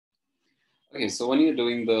Okay, so when you're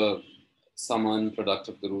doing the sum and product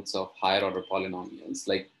of the roots of higher order polynomials,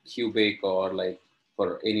 like cubic or like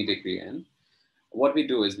for any degree n, what we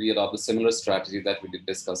do is we adopt a similar strategy that we did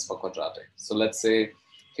discuss for quadratic. So let's say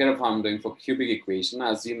here if I'm doing for cubic equation,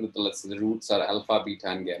 I assume that let's say the roots are alpha, beta,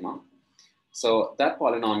 and gamma. So that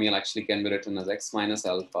polynomial actually can be written as x minus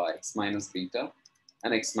alpha, x minus beta,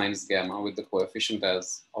 and x minus gamma with the coefficient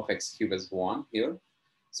as of x cubed as 1 here.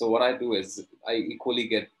 So what I do is I equally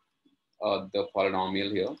get the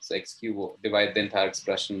polynomial here. So x cube, divide the entire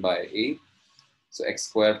expression by a. So x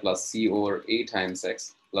squared plus c over a times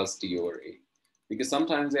x plus d over a. Because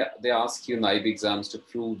sometimes they ask you in IB exams to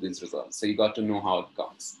prove these results. So you got to know how it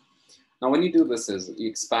comes. Now, when you do this is you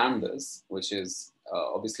expand this, which is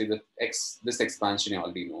obviously this expansion you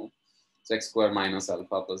already know. So x squared minus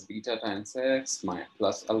alpha plus beta times x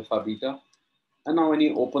plus alpha beta. And now when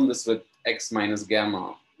you open this with x minus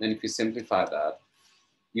gamma, and if you simplify that,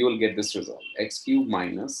 you will get this result. X cubed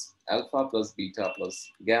minus alpha plus beta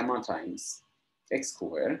plus gamma times x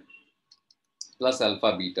squared plus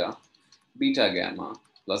alpha beta, beta gamma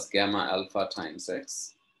plus gamma alpha times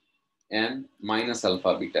x and minus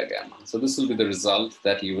alpha beta gamma. So this will be the result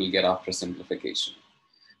that you will get after simplification.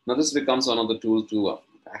 Now this becomes one of the tools to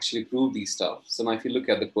actually prove these stuff. So now if you look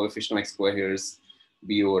at the coefficient of x squared here is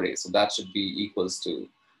b over a. So that should be equals to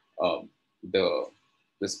um, the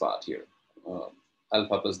this part here, uh,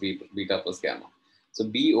 alpha plus beta plus gamma. So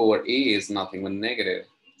b over a is nothing but negative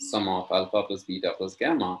sum of alpha plus beta plus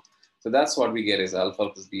gamma. So that's what we get is alpha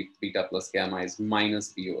plus beta plus gamma is minus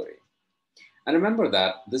b over a. And remember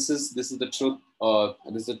that this is the truth.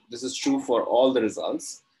 This is true for all the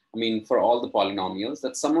results. I mean, for all the polynomials,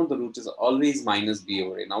 that sum of the root is always minus b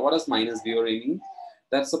over a. Now, what does minus b over a mean?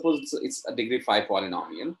 That suppose it's a degree 5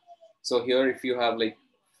 polynomial. So here, if you have like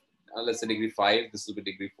let's say degree 5, this will be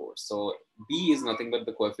degree 4. So b is nothing but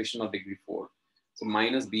the coefficient of degree 4. So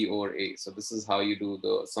minus b over a. So this is how you do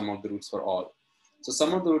the sum of the roots for all. So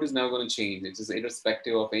sum of the root is never going to change. It's just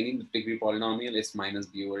irrespective of any degree polynomial. It's minus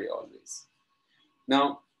b over a always.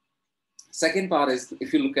 Now, second part is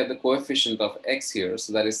if you look at the coefficient of x here,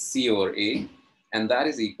 so that is c over a, and that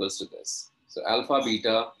is equals to this. So alpha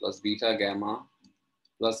beta plus beta gamma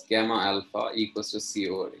plus gamma alpha equals to c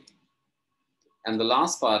over a. And the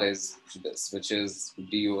last part is this, which is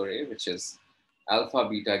d over a, which is alpha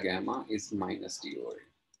beta gamma is minus d over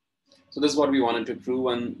a. So this is what we wanted to prove,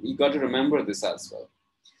 and you got to remember this as well.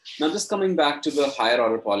 Now, just coming back to the higher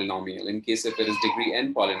order polynomial, in case if it is degree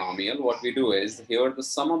n polynomial, what we do is here the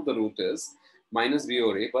sum of the root is minus b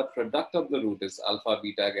over a, but product of the root is alpha,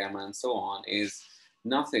 beta, gamma, and so on is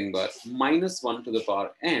nothing but minus 1 to the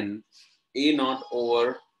power n a naught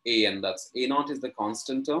over a n. That's a naught is the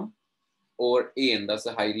constant term over a n. That's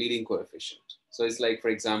the high leading coefficient. So it's like, for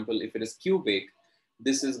example, if it is cubic,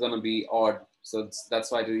 this is going to be odd. So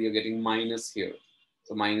that's why you're getting minus here.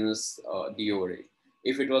 So minus d over a.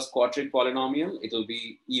 If it was quadratic polynomial, it'll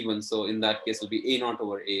be even. So in that case, it'll be a naught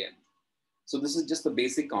over a n. So this is just the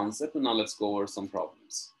basic concept. And now let's go over some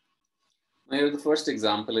problems. Now here the first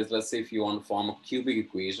example is, let's say if you want to form a cubic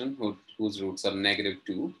equation whose roots are negative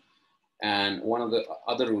 2. And one of the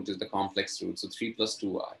other root is the complex root, so 3 plus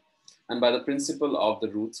 2i. And by the principle of the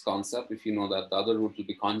roots concept, if you know that the other root will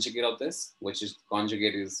be conjugate of this, which is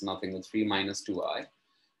conjugate is nothing but 3 minus 2i,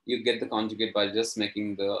 you get the conjugate by just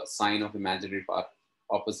making the sign of imaginary part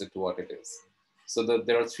opposite to what it is. So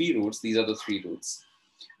there are 3 roots. These are the 3 roots.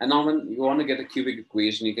 And now when you want to get a cubic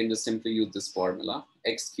equation, you can just simply use this formula,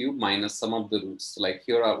 x cubed minus sum of the roots. So like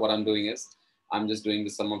here, what I'm doing is, I'm just doing the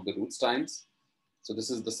sum of the roots times. So this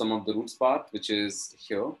is the sum of the roots part, which is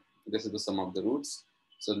here. This is the sum of the roots.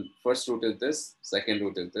 So first root is this, second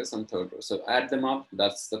root is this, and third root. So add them up,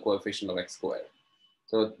 that's the coefficient of x squared.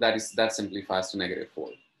 So that simplifies to negative 4.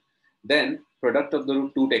 Then product of the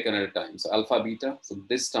root 2 taken at a time. So alpha, beta, so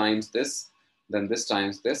this times this, then this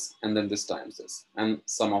times this, and then this times this, and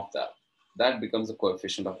sum of that. That becomes the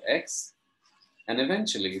coefficient of x. And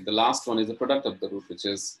eventually, the last one is the product of the root, which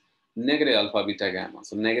is negative alpha, beta, gamma.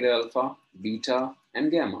 So negative alpha, beta,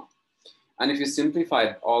 and gamma. And if you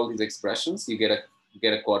simplify all these expressions, you get a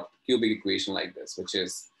cubic equation like this, which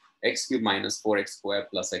is x cubed minus 4x squared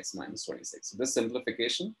plus x minus 26. So this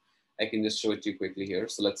simplification, I can just show it to you quickly here.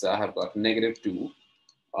 So let's say I have got negative 2.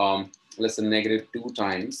 Let's say negative 2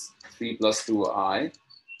 times 3 plus 2i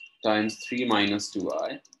times 3 minus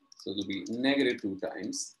 2i. So it'll be negative 2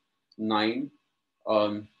 times 9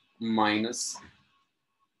 minus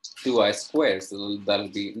 2i squared. So that'll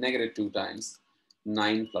be negative 2 times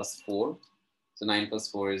 9 plus 4. So 9 plus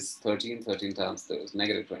 4 is 13. 13 times 3 is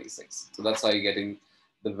negative 26. So that's how you're getting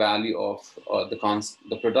the value of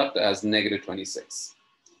the product as negative 26.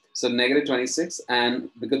 So negative 26, and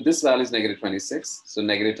because this value is negative 26, so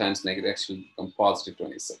negative times negative actually become positive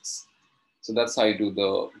 26. So that's how you do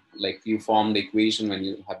the, like you form the equation when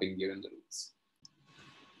you have been given the roots.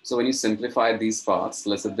 So when you simplify these parts,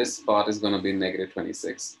 let's say this part is going to be negative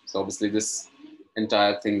 26. So obviously this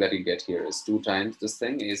entire thing that you get here is 2 times this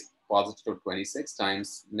thing is positive 26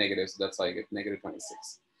 times negative. So that's how you get negative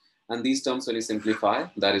 26. And these terms, when you simplify,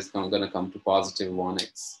 that is going to come to positive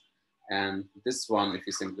 1x. And this one, if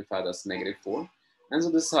you simplify, that's negative 4. And so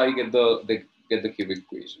this is how you get the cubic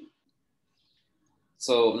equation.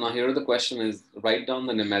 So now here the question is, write down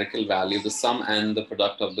the numerical value, the sum and the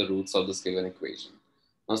product of the roots of this given equation.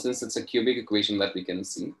 Now, since it's a cubic equation that we can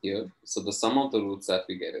see here, so the sum of the roots that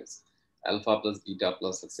we get is alpha plus beta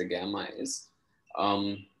plus, let's say, gamma is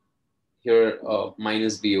here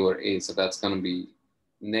minus b over a. So that's going to be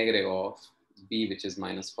negative of b, which is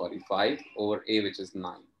minus 45, over a, which is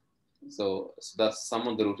 9. So that's sum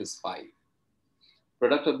of the root is 5.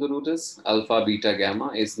 Product of the root is alpha, beta,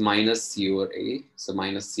 gamma is minus c over a. So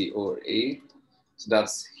minus c over a. So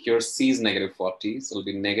that's here c is negative 40. So it'll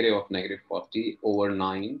be negative of negative 40 over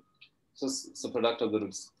 9. So product of the root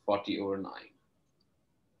is 40 over 9.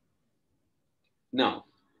 Now,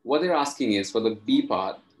 what they're asking is for the b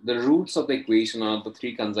part, the roots of the equation are the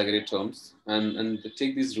 3 consecutive terms. And to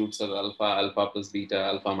take these roots as alpha, alpha plus beta,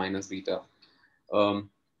 alpha minus beta.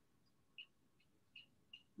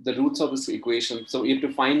 The roots of this equation. So you have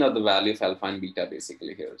to find out the value of alpha and beta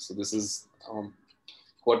basically here. So this is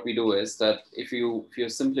what we do is that if you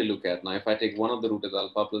simply look at, now if I take one of the root as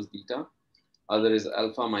alpha plus beta, other is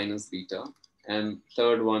alpha minus beta, and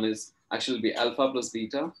third one is actually be alpha plus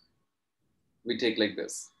beta, we take like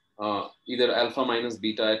this. Either alpha minus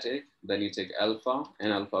beta I take, then you take alpha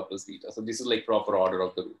and alpha plus beta. So this is like proper order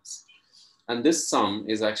of the roots. And this sum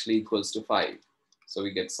is actually equals to 5. So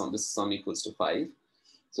we get this sum equals to 5.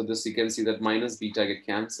 So this you can see that minus beta get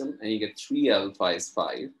cancelled and you get 3 alpha is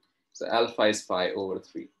 5. So alpha is 5 over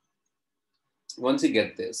 3. Once you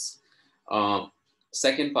get this,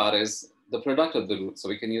 second part is the product of the roots. So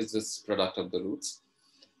we can use this product of the roots.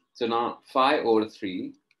 So now 5 over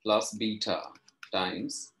 3 plus beta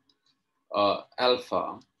times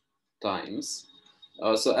alpha times.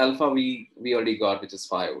 So alpha we already got, which is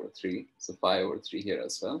 5 over 3. So 5 over 3 here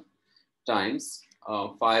as well, times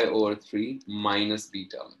 5 over 3 minus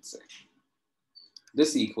beta, let's say.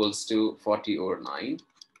 This equals to 40 over 9.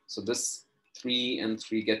 So this 3 and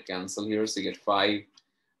 3 get cancelled here. So you get 5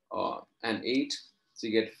 and 8. So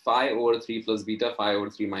you get 5 over 3 plus beta, 5 over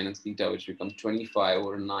 3 minus beta, which becomes 25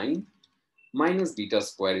 over 9. Minus beta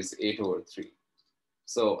square is 8 over 3.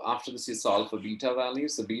 So after this, you solve for beta value.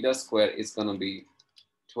 So beta square is going to be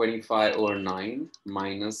 25 over 9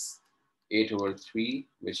 minus 8 over 3,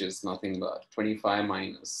 which is nothing but 25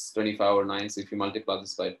 minus 25 over 9. So if you multiply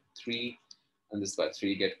this by 3 and this by 3,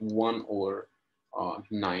 you get 1 over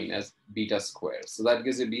 9 as beta square. So that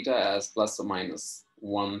gives you beta as plus or minus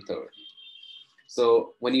 1/3.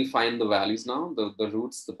 So when you find the values now, the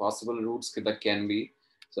roots, the possible roots that can be,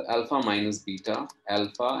 so alpha minus beta,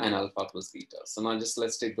 alpha and alpha plus beta. So now just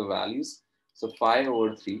let's take the values. So 5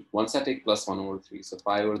 over 3, once I take plus 1 over 3, so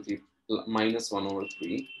 5 over 3 minus 1 over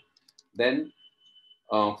 3, then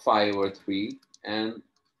 5 over 3 and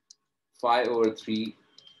 5 over 3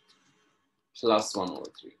 plus 1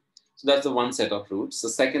 over 3. So that's the one set of roots. The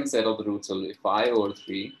second set of the roots will be 5 over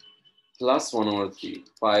 3 plus 1 over 3,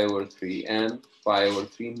 5 over 3, and 5 over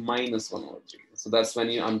 3 minus 1 over 3. So that's when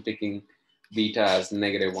I'm taking beta as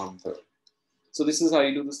negative 1/3. So this is how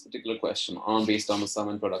you do this particular question based on the sum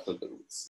and product of the roots.